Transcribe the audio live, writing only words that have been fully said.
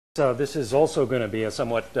So this is also going to be a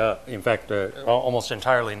somewhat, in fact, almost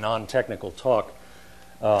entirely non-technical talk,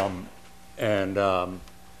 and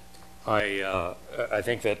I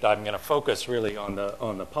think that I'm going to focus really on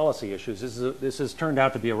the policy issues. This has turned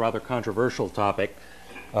out to be a rather controversial topic,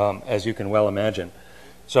 as you can well imagine.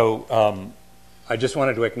 So I just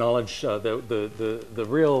wanted to acknowledge the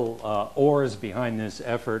real oars behind this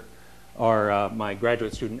effort are my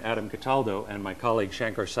graduate student Adam Cataldo and my colleague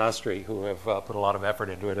Shankar Sastry, who have put a lot of effort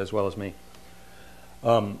into it, as well as me.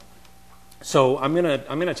 So I'm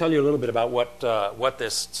gonna tell you a little bit about what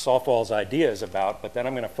this softballs idea is about, but then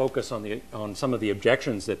I'm going to focus on some of the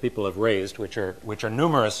objections that people have raised, which are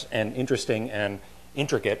numerous and interesting and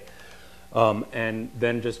intricate, and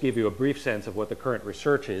then just give you a brief sense of what the current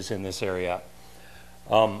research is in this area.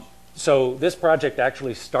 So this project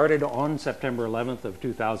actually started on September 11th of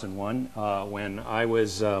 2001 when I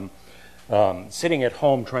was sitting at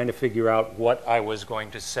home trying to figure out what I was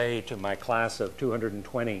going to say to my class of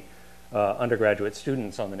 220 undergraduate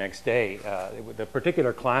students on the next day. The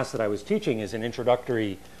particular class that I was teaching is an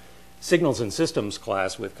introductory signals and systems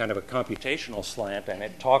class with kind of a computational slant, and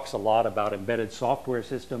it talks a lot about embedded software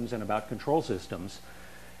systems and about control systems.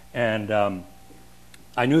 And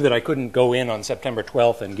I knew that I couldn't go in on September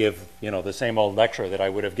 12th and give, the same old lecture that I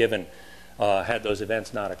would have given had those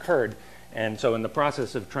events not occurred. And so in the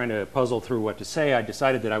process of trying to puzzle through what to say, I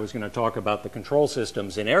decided that I was going to talk about the control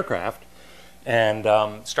systems in aircraft, and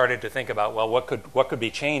started to think about, well, what could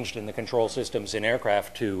be changed in the control systems in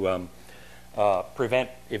aircraft to prevent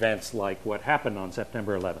events like what happened on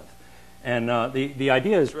September 11th. And the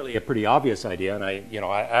idea is really a pretty obvious idea, and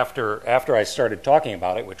after I started talking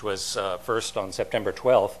about it, which was first on September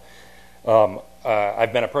 12th,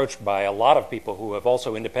 I've been approached by a lot of people who have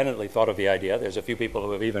also independently thought of the idea. There's a few people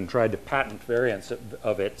who have even tried to patent variants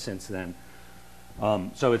of it since then.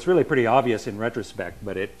 So it's really pretty obvious in retrospect,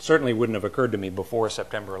 but it certainly wouldn't have occurred to me before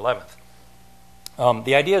September 11th.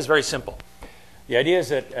 The idea is very simple. The idea is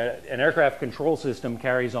that an aircraft control system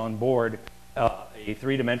carries on board a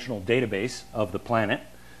three-dimensional database of the planet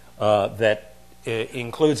that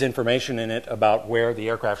includes information in it about where the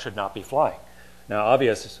aircraft should not be flying. Now,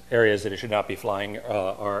 obvious areas that it should not be flying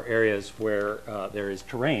are areas where there is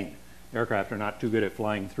terrain. Aircraft are not too good at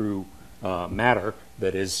flying through matter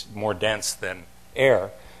that is more dense than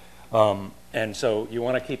air. And so you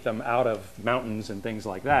want to keep them out of mountains and things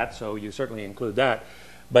like that, so you certainly include that.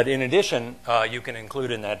 But in addition, you can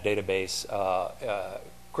include in that database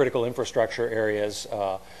critical infrastructure areas,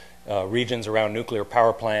 regions around nuclear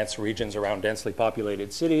power plants, regions around densely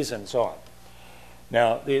populated cities, and so on.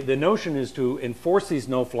 Now, the notion is to enforce these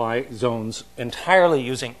no-fly zones entirely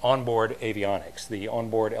using onboard avionics, the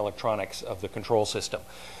onboard electronics of the control system.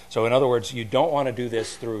 So in other words, you don't want to do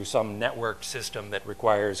this through some networked system that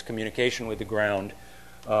requires communication with the ground.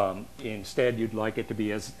 Instead, you'd like it to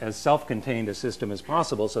be as self-contained a system as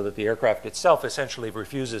possible so that the aircraft itself essentially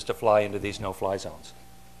refuses to fly into these no-fly zones.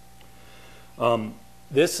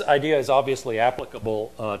 This idea is obviously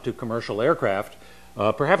applicable to commercial aircraft.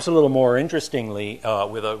 Perhaps a little more interestingly,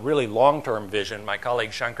 with a really long-term vision, my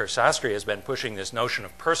colleague Shankar Sastry has been pushing this notion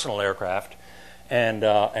of personal aircraft, and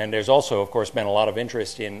there's also, of course, been a lot of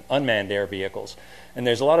interest in unmanned air vehicles. And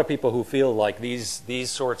there's a lot of people who feel like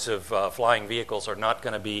these sorts of flying vehicles are not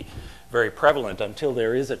going to be very prevalent until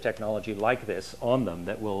there is a technology like this on them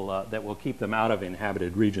that will keep them out of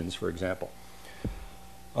inhabited regions, for example.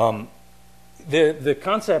 The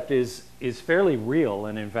concept is fairly real,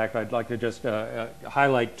 and in fact, I'd like to just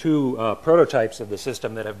highlight two prototypes of the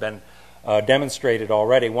system that have been demonstrated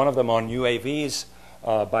already. One of them on UAVs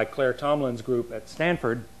by Claire Tomlin's group at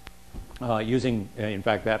Stanford, using, in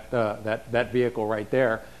fact, that vehicle right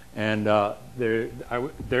there. And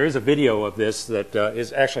there is a video of this that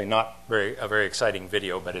is actually not a very exciting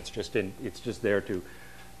video, but it's just there to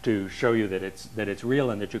show you that it's real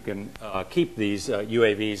and that you can keep these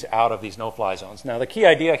UAVs out of these no-fly zones. Now, the key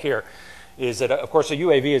idea here is that, of course, a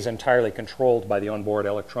UAV is entirely controlled by the onboard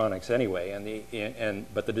electronics anyway,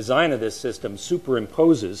 but the design of this system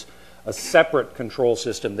superimposes a separate control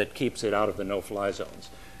system that keeps it out of the no-fly zones.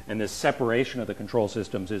 And this separation of the control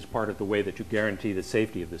systems is part of the way that you guarantee the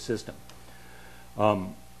safety of the system.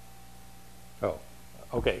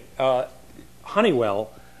 Honeywell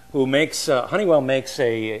makes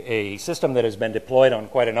a system that has been deployed on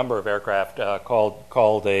quite a number of aircraft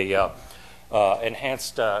called a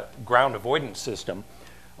enhanced ground avoidance system,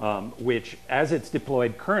 which, as it's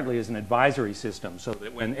deployed currently, is an advisory system, so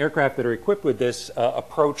that when aircraft that are equipped with this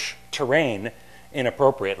approach terrain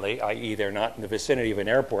inappropriately, i.e. they're not in the vicinity of an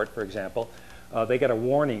airport, for example, they get a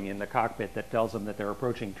warning in the cockpit that tells them that they're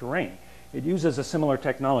approaching terrain. It uses a similar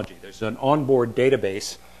technology. There's an onboard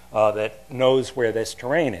database that knows where this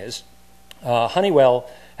terrain is. Honeywell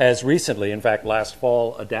has recently, in fact last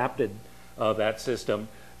fall, adapted that system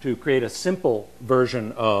to create a simple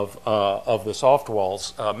version of the soft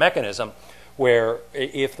walls mechanism, where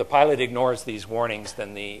if the pilot ignores these warnings,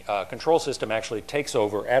 then the control system actually takes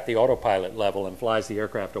over at the autopilot level and flies the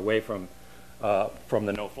aircraft away from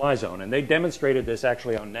the no-fly zone. And they demonstrated this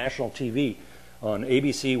actually on national TV on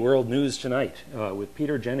ABC World News Tonight with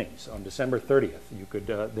Peter Jennings on December 30th. You could,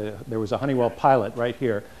 there was a Honeywell pilot right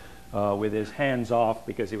here with his hands off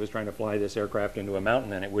because he was trying to fly this aircraft into a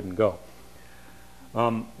mountain and it wouldn't go.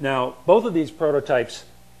 Now, both of these prototypes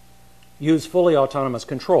use fully autonomous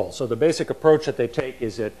control. So the basic approach that they take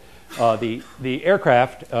is that the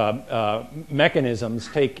aircraft mechanisms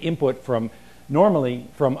take input normally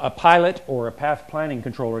from a pilot or a path planning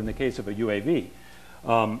controller in the case of a UAV.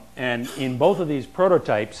 And in both of these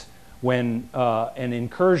prototypes, when an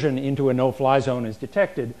incursion into a no-fly zone is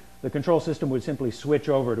detected, the control system would simply switch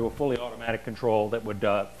over to a fully automatic control that would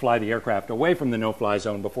fly the aircraft away from the no-fly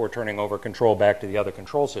zone before turning over control back to the other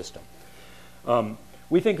control system.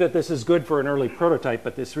 We think that this is good for an early prototype,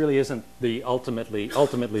 but this really isn't the ultimately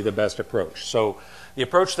the best approach. So the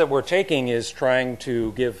approach that we're taking is trying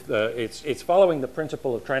to give it's following the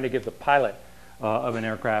principle of trying to give the pilot of an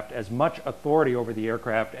aircraft as much authority over the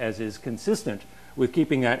aircraft as is consistent with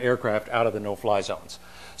keeping that aircraft out of the no-fly zones.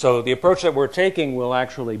 So the approach that we're taking will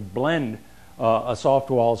actually blend a soft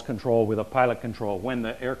walls control with a pilot control when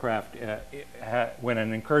the aircraft, when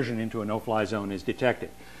an incursion into a no-fly zone is detected.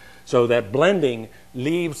 So that blending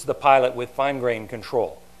leaves the pilot with fine-grained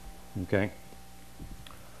control. Okay.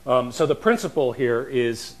 So the principle here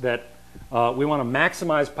is that we want to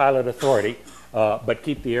maximize pilot authority, but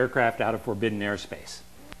keep the aircraft out of forbidden airspace.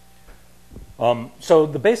 So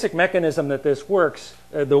the basic mechanism that this works,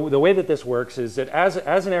 the way that this works is that as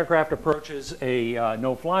an aircraft approaches a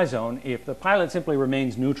no-fly zone, if the pilot simply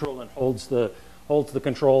remains neutral and holds the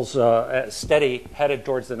controls steady, headed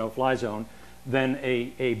towards the no-fly zone, then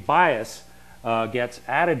a bias gets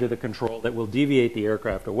added to the control that will deviate the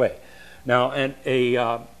aircraft away. Now, and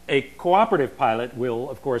a cooperative pilot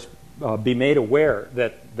will, of course, be made aware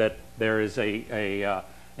that there is an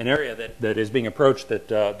area that is being approached that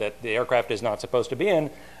the aircraft is not supposed to be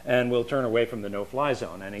in, and will turn away from the no-fly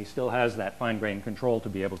zone. And he still has that fine-grained control to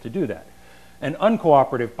be able to do that. An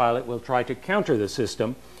uncooperative pilot will try to counter the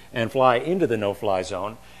system and fly into the no-fly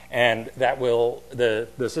zone, and that will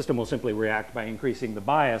the system will simply react by increasing the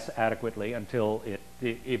bias adequately until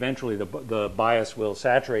eventually the bias will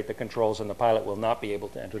saturate the controls and the pilot will not be able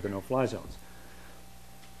to enter the no-fly zones.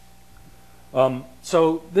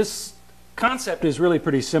 So this concept is really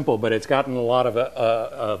pretty simple, but it's gotten a lot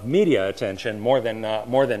of media attention, more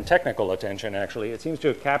than technical attention. Actually, it seems to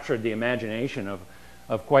have captured the imagination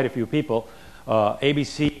of quite a few people.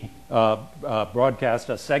 ABC broadcast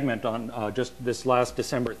a segment on just this last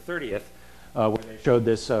December 30th, where they showed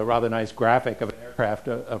this rather nice graphic of an aircraft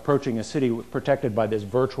approaching a city protected by this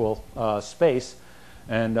virtual space.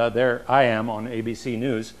 And there I am on ABC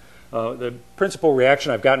News. The principal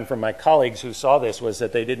reaction I've gotten from my colleagues who saw this was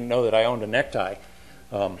that they didn't know that I owned a necktie.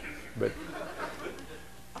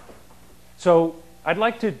 So I'd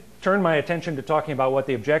like to turn my attention to talking about what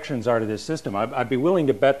the objections are to this system. I'd be willing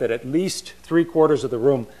to bet that at least 3/4 of the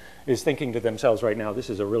room is thinking to themselves right now,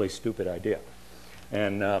 this is a really stupid idea.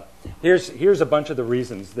 And here's a bunch of the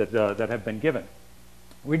reasons that have been given.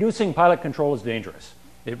 Reducing pilot control is dangerous.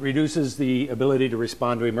 It reduces the ability to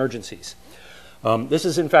respond to emergencies. This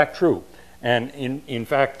is in fact true. And in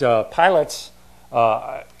fact, pilots,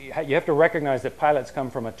 you have to recognize that pilots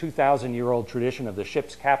come from a 2,000-year-old tradition of the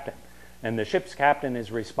ship's captain. And the ship's captain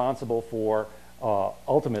is responsible for,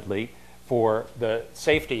 ultimately, for the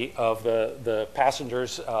safety of the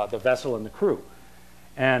passengers, the vessel, and the crew.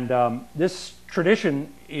 And this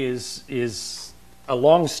tradition is a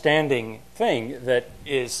long-standing thing that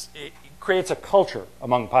it creates a culture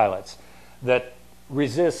among pilots that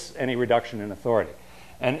resists any reduction in authority.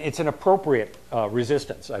 And it's an appropriate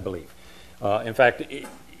resistance, I believe. In fact,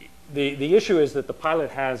 the issue is that the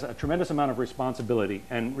pilot has a tremendous amount of responsibility,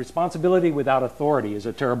 and responsibility without authority is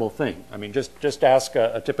a terrible thing. I mean, just ask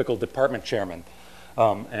a typical department chairman,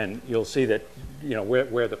 and you'll see that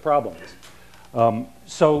where the problem is.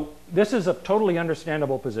 So this is a totally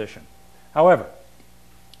understandable position. However,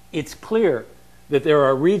 it's clear that there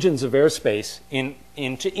are regions of airspace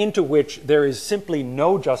into which there is simply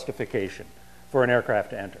no justification for an aircraft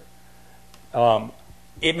to enter.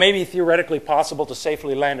 It may be theoretically possible to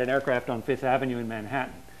safely land an aircraft on Fifth Avenue in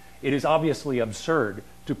Manhattan. It is obviously absurd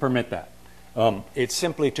to permit that. It's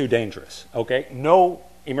simply too dangerous. Okay? No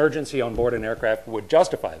emergency on board an aircraft would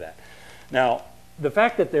justify that. Now, the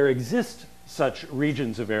fact that there exist such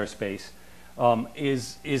regions of airspace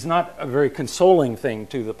is not a very consoling thing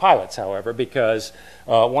to the pilots, however, because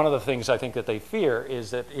one of the things I think that they fear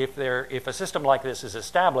is that if a system like this is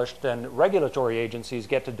established, then regulatory agencies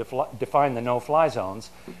get to define the no-fly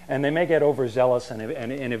zones, and they may get overzealous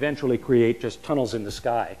and eventually create just tunnels in the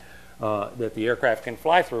sky that the aircraft can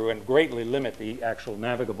fly through and greatly limit the actual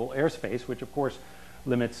navigable airspace, which of course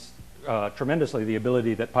limits tremendously the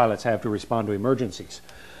ability that pilots have to respond to emergencies.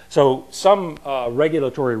 So some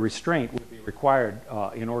regulatory restraint would be required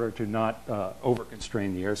in order to not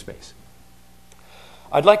over-constrain the airspace.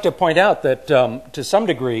 I'd like to point out that to some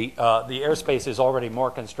degree the airspace is already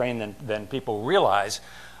more constrained than people realize.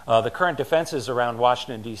 The current defenses around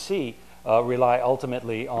Washington, D.C. Rely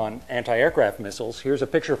ultimately on anti-aircraft missiles. Here's a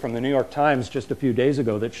picture from the New York Times just a few days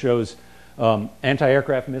ago that shows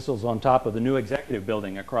anti-aircraft missiles on top of the new executive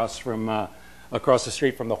building across the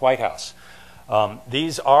street from the White House.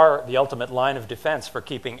 These are the ultimate line of defense for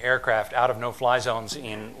keeping aircraft out of no-fly zones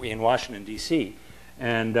in Washington, D.C.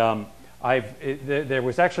 And there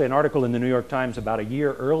was actually an article in the New York Times about a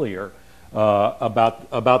year earlier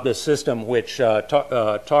about this system, which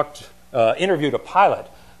interviewed a pilot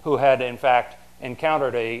who had, in fact,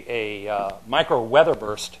 encountered a micro weather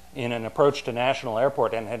burst in an approach to National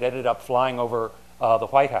Airport and had ended up flying over the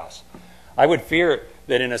White House. I would fear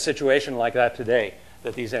that in a situation like that today,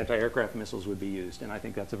 that these anti-aircraft missiles would be used, and I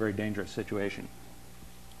think that's a very dangerous situation.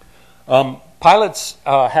 Pilots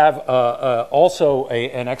have also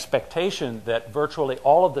an expectation that virtually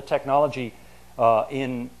all of the technology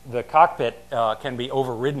in the cockpit can be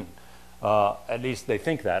overridden. At least they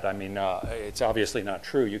think that. I mean, it's obviously not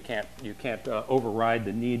true. You can't override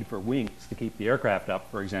the need for wings to keep the aircraft up,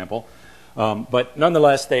 for example. But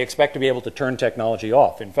nonetheless, they expect to be able to turn technology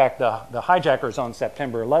off. In fact, the hijackers on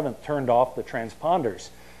September 11th turned off the transponders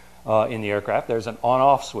in the aircraft. There's an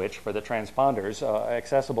on-off switch for the transponders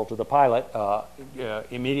accessible to the pilot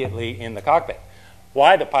immediately in the cockpit.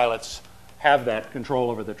 Why the pilots have that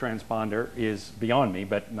control over the transponder is beyond me,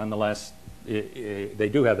 but nonetheless, they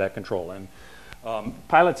do have that control. And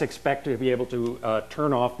pilots expect to be able to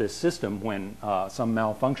turn off this system when some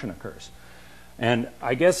malfunction occurs. And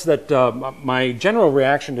I guess that my general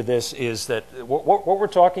reaction to this is that what we're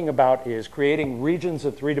talking about is creating regions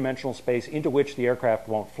of three-dimensional space into which the aircraft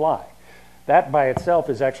won't fly. That by itself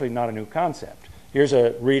is actually not a new concept. Here's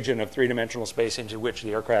a region of three-dimensional space into which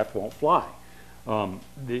the aircraft won't fly.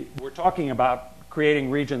 We're talking about creating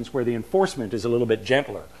regions where the enforcement is a little bit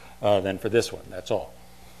gentler than for this one, that's all.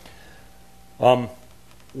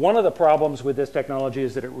 One of the problems with this technology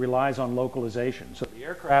is that it relies on localization. So the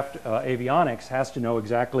aircraft avionics has to know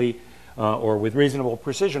exactly or with reasonable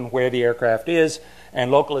precision where the aircraft is, and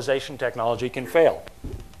localization technology can fail.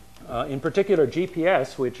 In particular,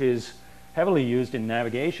 GPS, which is heavily used in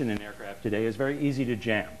navigation in aircraft today, is very easy to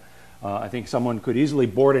jam. I think someone could easily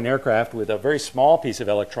board an aircraft with a very small piece of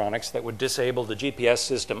electronics that would disable the GPS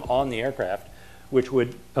system on the aircraft, which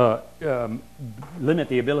would limit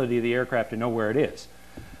the ability of the aircraft to know where it is.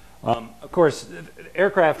 Of course,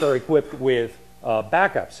 aircraft are equipped with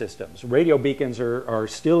backup systems. Radio beacons are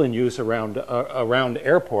still in use around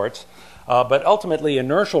airports, but ultimately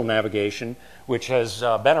inertial navigation, which has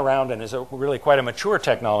been around and is really quite a mature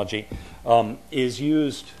technology, is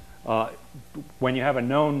used when you have a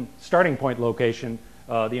known starting point location.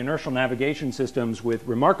 The inertial navigation systems with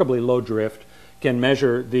remarkably low drift can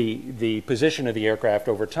measure the position of the aircraft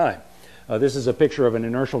over time. This is a picture of an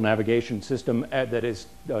inertial navigation system that is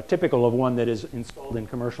typical of one that is installed in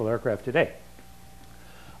commercial aircraft today.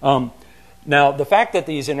 Now, the fact that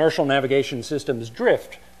these inertial navigation systems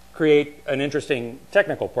drift create an interesting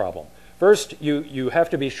technical problem. First, you have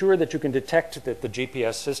to be sure that you can detect that the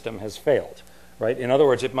GPS system has failed. Right? In other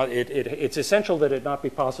words, it's essential that it not be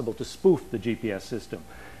possible to spoof the GPS system.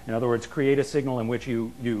 In other words, create a signal in which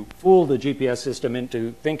you fool the GPS system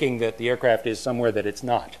into thinking that the aircraft is somewhere that it's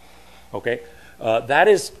not. Okay? That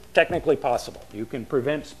is technically possible. You can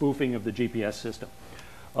prevent spoofing of the GPS system.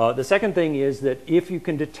 The second thing is that if you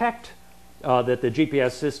can detect that the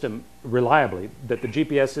GPS system reliably, that the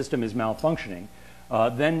GPS system is malfunctioning,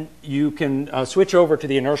 then you can switch over to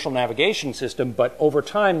the inertial navigation system, but over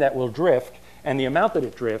time that will drift, and the amount that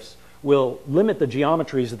it drifts will limit the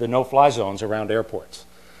geometries of the no-fly zones around airports.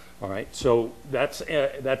 All right, so that's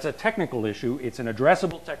a technical issue. It's an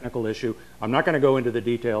addressable technical issue. I'm not going to go into the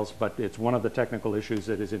details, but it's one of the technical issues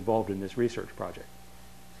that is involved in this research project.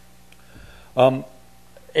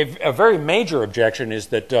 A very major objection is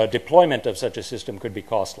that deployment of such a system could be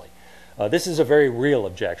costly. This is a very real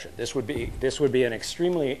objection. This would be an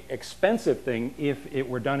extremely expensive thing if it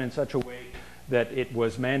were done in such a way that it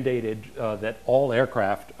was mandated that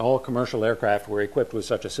all commercial aircraft were equipped with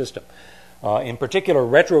such a system. In particular,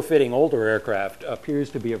 retrofitting older aircraft appears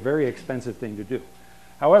to be a very expensive thing to do.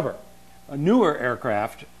 However, a newer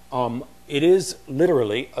aircraft, it is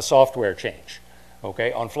literally a software change.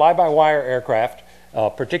 Okay? On fly-by-wire aircraft,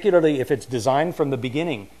 particularly if it's designed from the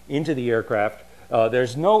beginning into the aircraft,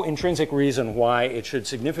 there's no intrinsic reason why it should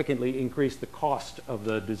significantly increase the cost of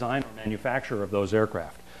the design or manufacture of those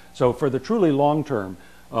aircraft. So for the truly long term,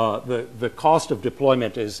 the cost of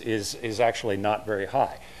deployment is actually not very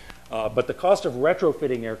high. But the cost of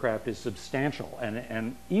retrofitting aircraft is substantial.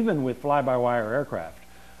 And even with fly-by-wire aircraft,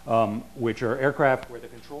 which are aircraft where the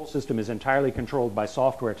control system is entirely controlled by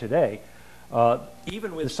software today,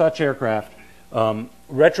 even with such aircraft,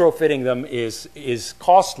 retrofitting them is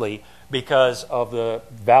costly because of the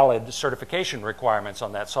valid certification requirements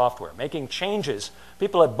on that software. Making changes,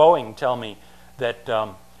 people at Boeing tell me that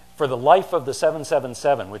for the life of the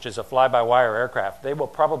 777, which is a fly-by-wire aircraft, they will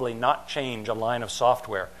probably not change a line of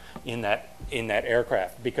software in that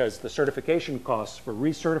aircraft because the certification costs for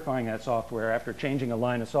recertifying that software after changing a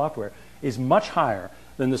line of software is much higher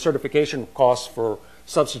than the certification costs for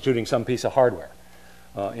substituting some piece of hardware.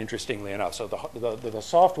 Interestingly enough. So the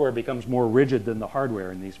software becomes more rigid than the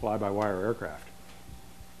hardware in these fly-by-wire aircraft.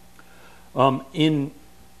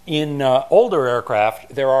 In older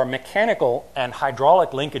aircraft, there are mechanical and hydraulic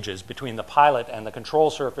linkages between the pilot and the control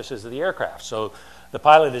surfaces of the aircraft. So the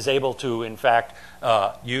pilot is able to, in fact,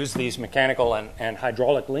 use these mechanical and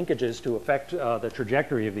hydraulic linkages to affect the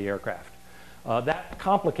trajectory of the aircraft. That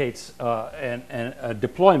complicates a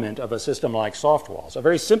deployment of a system like SoftWalls. A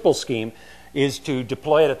very simple scheme is to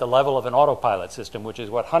deploy it at the level of an autopilot system, which is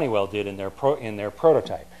what Honeywell did in their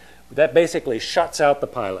prototype. That basically shuts out the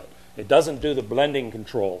pilot. It doesn't do the blending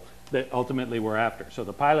control that ultimately we're after. So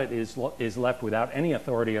the pilot is left without any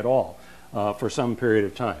authority at all for some period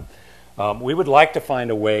of time. We would like to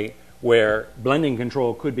find a way where blending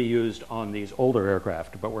control could be used on these older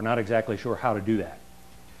aircraft, but we're not exactly sure how to do that.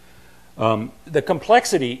 The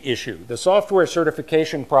complexity issue, the software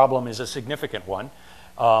certification problem is a significant one.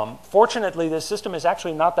 Fortunately, this system is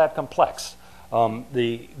actually not that complex.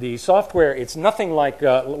 The software, it's nothing like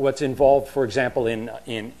what's involved, for example, in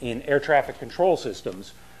air traffic control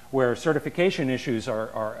systems, where certification issues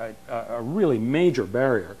are a really major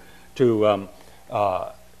barrier to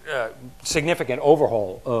significant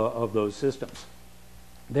overhaul of those systems.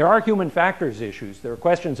 There are human factors issues. There are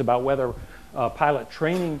questions about whether pilot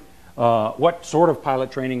training, what sort of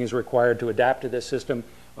pilot training is required to adapt to this system,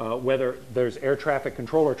 whether there's air traffic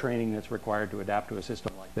controller training that's required to adapt to a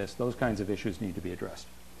system like this. Those kinds of issues need to be addressed.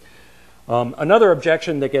 Another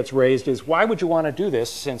objection that gets raised is, why would you want to do this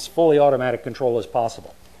since fully automatic control is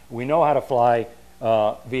possible? We know how to fly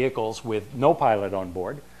vehicles with no pilot on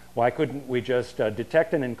board. Why couldn't we just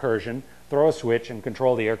detect an incursion, throw a switch, and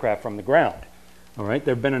control the aircraft from the ground? All right,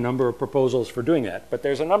 there have been a number of proposals for doing that, but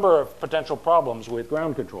there's a number of potential problems with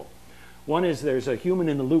ground control. One is there's a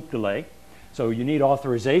human-in-the-loop delay. So you need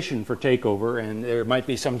authorization for takeover, and there might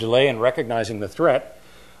be some delay in recognizing the threat.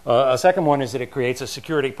 A second one is that it creates a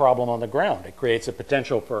security problem on the ground. It creates a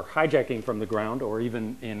potential for hijacking from the ground, or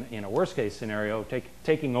even in a worst-case scenario,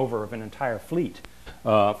 taking over of an entire fleet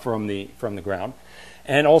from the ground.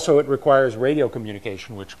 And also it requires radio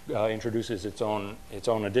communication, which introduces its own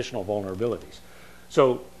additional vulnerabilities.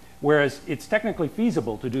 So whereas it's technically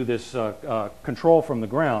feasible to do this control from the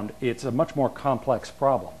ground, it's a much more complex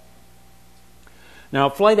problem. Now,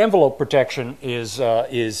 flight envelope protection is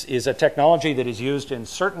a technology that is used in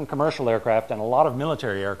certain commercial aircraft and a lot of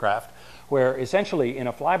military aircraft, where essentially in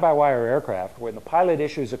a fly-by-wire aircraft, when the pilot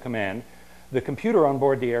issues a command, the computer on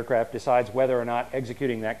board the aircraft decides whether or not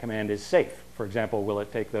executing that command is safe. For example, will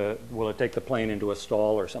it take the plane into a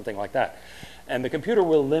stall or something like that? And the computer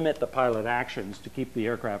will limit the pilot actions to keep the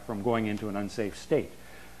aircraft from going into an unsafe state.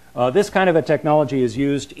 This kind of a technology is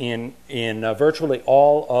used in virtually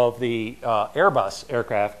all of the Airbus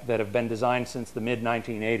aircraft that have been designed since the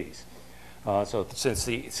mid-1980s. So since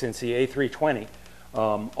the A320,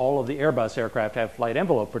 all of the Airbus aircraft have flight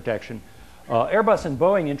envelope protection. Airbus and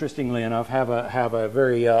Boeing, interestingly enough, have a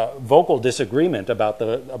very vocal disagreement about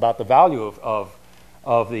the value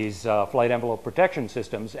of these flight envelope protection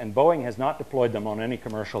systems, and Boeing has not deployed them on any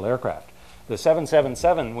commercial aircraft. The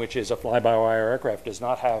 777, which is a fly-by-wire aircraft, does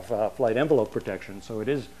not have flight envelope protection, so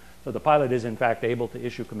the pilot is in fact able to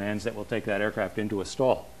issue commands that will take that aircraft into a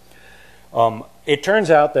stall. It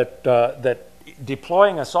turns out that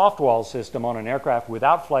deploying a softwall system on an aircraft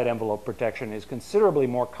without flight envelope protection is considerably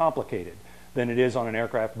more complicated than it is on an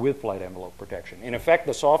aircraft with flight envelope protection. In effect,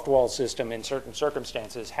 the softwall system in certain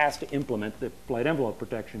circumstances has to implement the flight envelope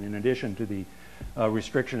protection in addition to the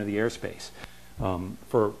restriction of the airspace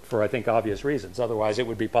for I think, obvious reasons. Otherwise, it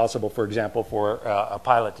would be possible, for example, for a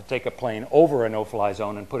pilot to take a plane over a no-fly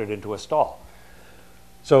zone and put it into a stall.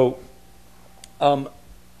 So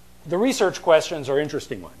the research questions are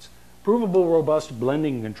interesting ones. Provable, robust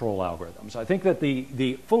blending control algorithms. I think that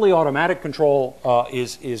the fully automatic control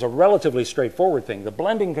is a relatively straightforward thing. The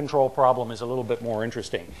blending control problem is a little bit more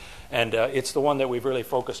interesting, and it's the one that we've really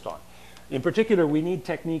focused on. In particular, we need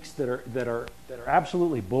techniques that are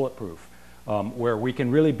absolutely bulletproof, where we can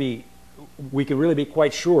really be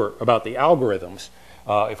quite sure about the algorithms.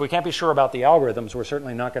 If we can't be sure about the algorithms, we're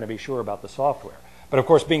certainly not going to be sure about the software. But of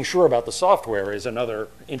course, being sure about the software is another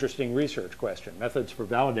interesting research question. Methods for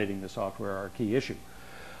validating the software are a key issue.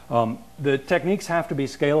 The techniques have to be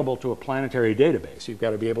scalable to a planetary database. You've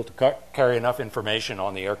got to be able to carry enough information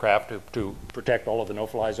on the aircraft to protect all of the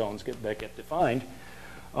no-fly zones that get defined.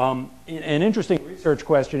 An interesting research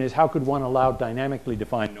question is, how could one allow dynamically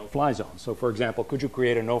defined no-fly zones? So for example, could you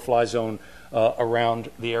create a no-fly zone around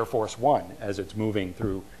the Air Force One as it's moving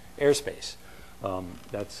through airspace?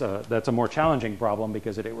 That's a more challenging problem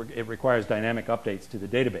because it requires dynamic updates to the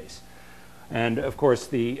database. And of course,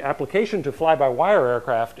 the application to fly-by-wire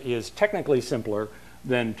aircraft is technically simpler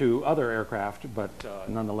than to other aircraft, but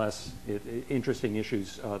nonetheless, interesting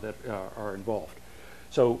issues that are involved.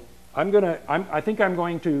 So I think I'm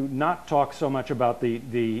going to not talk so much about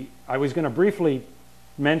I was going to briefly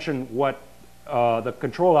mention what the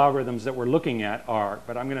control algorithms that we're looking at are,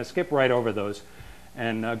 but I'm going to skip right over those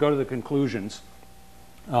and go to the conclusions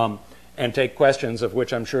and take questions, of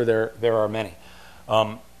which I'm sure there are many.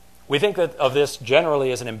 We think that of this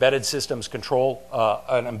generally as an embedded systems control,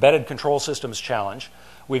 an embedded control systems challenge.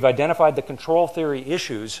 We've identified the control theory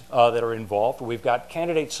issues that are involved. We've got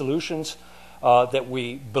candidate solutions that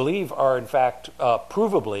we believe are in fact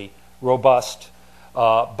provably robust,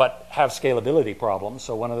 but have scalability problems.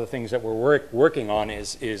 So one of the things that we're working on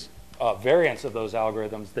is variants of those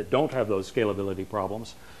algorithms that don't have those scalability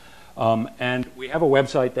problems. And we have a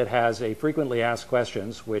website that has a frequently asked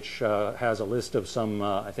questions, which has a list of some,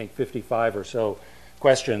 I think, 55 or so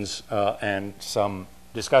questions and some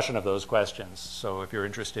discussion of those questions. So if you're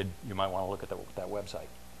interested, you might want to look at that website.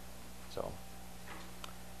 So.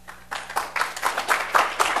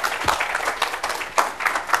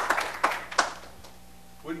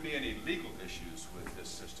 Wouldn't be any legal issues with this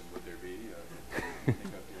system, would there be?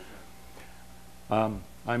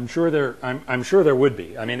 I'm sure there would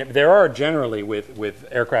be. I mean, there are generally with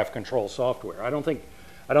aircraft control software. I don't think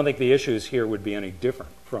the issues here would be any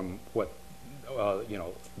different from what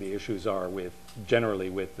the issues are generally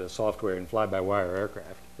with the software in fly-by-wire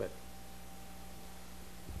aircraft. But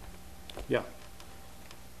yeah.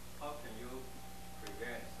 How can you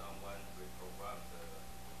prevent someone to reprogram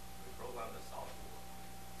the software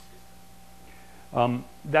system?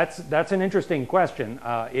 That's an interesting question.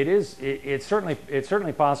 It's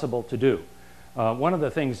certainly possible to do. One of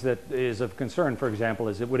the things that is of concern, for example,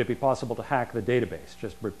 is would it be possible to hack the database?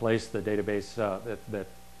 Just replace the database that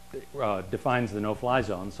defines the no-fly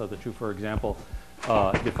zone, so that you, for example,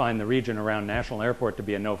 define the region around National Airport to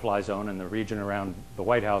be a no-fly zone and the region around the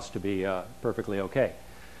White House to be perfectly okay.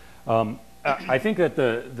 I think that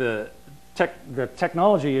the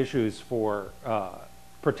technology issues for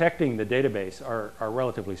protecting the database are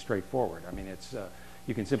relatively straightforward. I mean,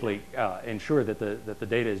 you can simply ensure that the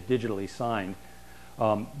data is digitally signed.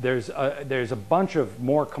 There's a bunch of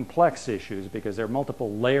more complex issues because there are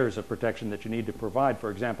multiple layers of protection that you need to provide.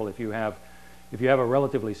 For example, if you have a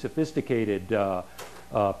relatively sophisticated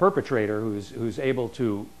perpetrator who's able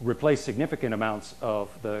to replace significant amounts of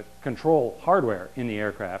the control hardware in the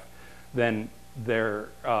aircraft, then there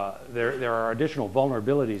are additional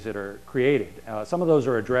vulnerabilities that are created. Some of those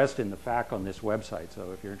are addressed in the FAQ on this website,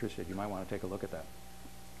 so if you're interested, you might want to take a look at that.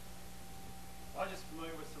 I was just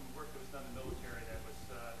familiar with some work that was done in the military that was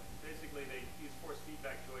basically they use force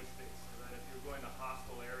feedback joysticks so that if you're going to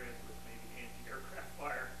hostile areas with maybe anti-aircraft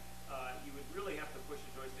fire, you would really have to push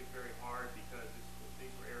the joystick very hard because these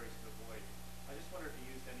were areas to avoid. I just wonder if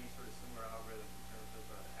you used any sort of similar algorithm in terms of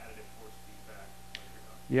additive force feedback.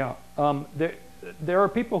 Yeah, there are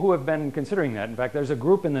people who have been considering that. In fact, there's a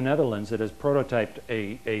group in the Netherlands that has prototyped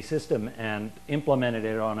a system and implemented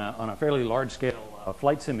it on a fairly large-scale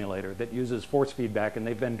flight simulator that uses force feedback, and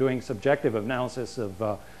they've been doing subjective analysis of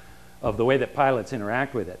the way that pilots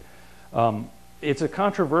interact with it. It's a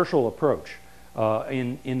controversial approach.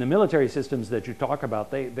 In the military systems that you talk about,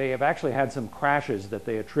 they have actually had some crashes that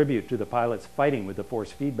they attribute to the pilots fighting with the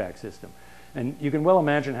force feedback system. And you can well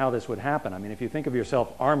imagine how this would happen. I mean, if you think of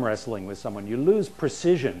yourself arm wrestling with someone, you lose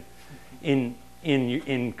precision in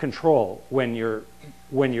in control when you're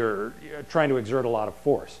trying to exert a lot of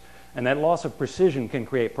force. And that loss of precision can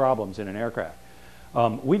create problems in an aircraft.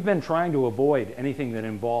 We've been trying to avoid anything that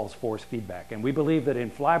involves force feedback, and we believe that in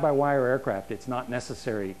fly-by-wire aircraft, it's not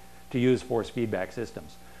necessary to use force feedback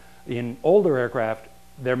systems. In older aircraft,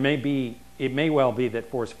 it may well be that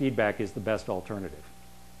force feedback is the best alternative.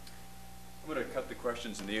 I'm going to cut the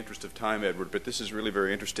questions in the interest of time, Edward, but this is really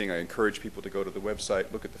very interesting. I encourage people to go to the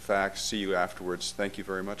website, look at the facts, see you afterwards. Thank you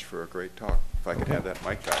very much for a great talk. If I could have that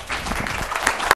mic back.